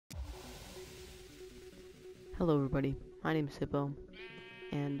Hello everybody, my name is Hippo,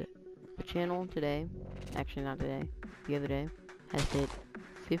 and the channel today, actually not today, the other day, has hit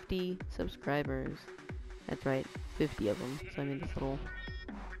 50 subscribers. That's right, 50 of them, so I made this little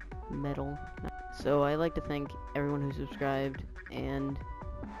medal. So I'd like to thank everyone who subscribed, and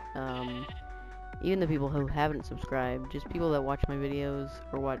even the people who haven't subscribed, just people that watch my videos,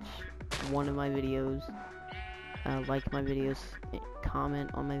 or watch one of my videos, like my videos, comment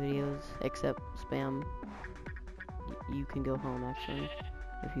on my videos, except spam. You can go home, actually.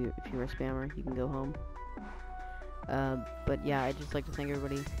 If you're a spammer, you can go home. But yeah, I'd just like to thank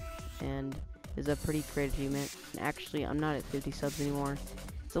everybody, and it's a pretty great achievement. And actually, I'm not at 50 subs anymore.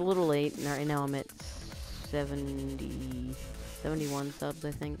 It's a little late, and right now I'm at 71 subs,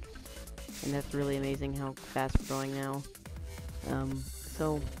 I think. And that's really amazing how fast we're growing now.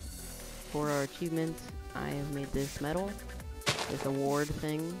 So, for our achievements, I have made this medal, this award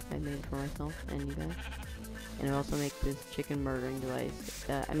thing I made for myself and you guys. And I also make this chicken murdering device,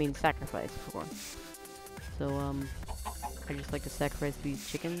 sacrifice for. So, I just like to sacrifice these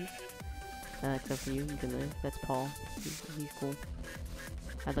chickens, except for you can live. That's Paul, he's cool.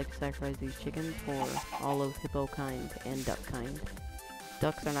 I'd like to sacrifice these chickens for all of hippo kind and duck kind.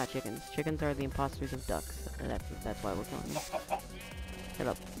 Ducks are not chickens. Chickens are the imposters of ducks. That's why we're killing them. Shut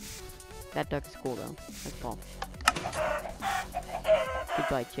up. That duck is cool though. That's Paul.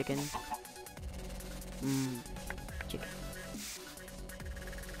 Goodbye, chicken. Chicken.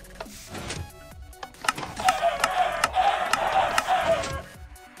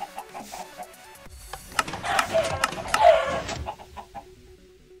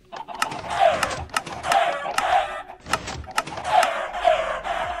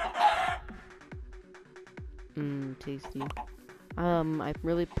 Tasty. I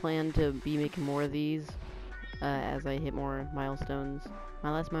really plan to be making more of these as I hit more milestones.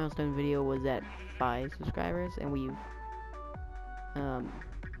 My last milestone video was at 5 subscribers, and we've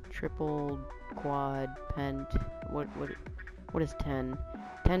tripled, quad, pent. What is 10?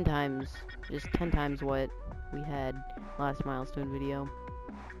 10 times, just 10 times what we had last milestone video.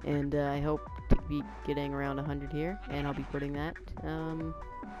 And I hope to be getting around 100 here, and I'll be putting that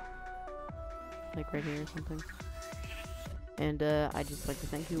like right here or something. And I'd just like to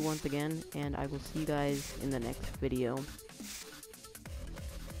thank you once again, and I will see you guys in the next video.